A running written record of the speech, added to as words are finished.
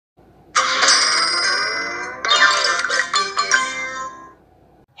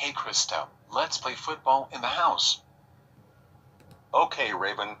Christo, let's play football in the house. Okay,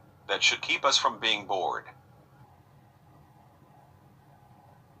 Raven, that should keep us from being bored.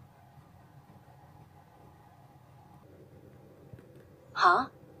 Huh?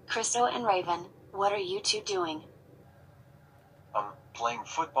 Christo and Raven, what are you two doing? Playing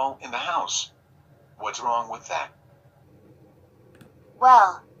football in the house. What's wrong with that?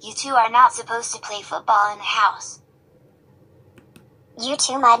 Well, you two are not supposed to play football in the house. You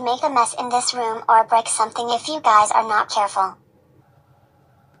two might make a mess in this room or break something if you guys are not careful.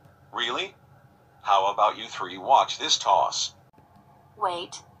 Really? How about you three watch this toss?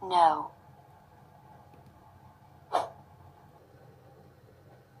 Wait, no.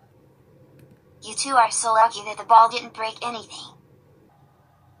 You two are so lucky that the ball didn't break anything.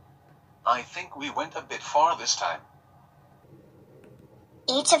 I think we went a bit far this time.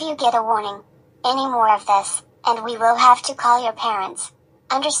 Each of you get a warning. Any more of this, and we will have to call your parents.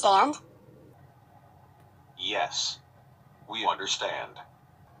 Understand? Yes. We understand.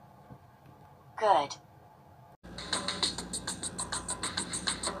 Good.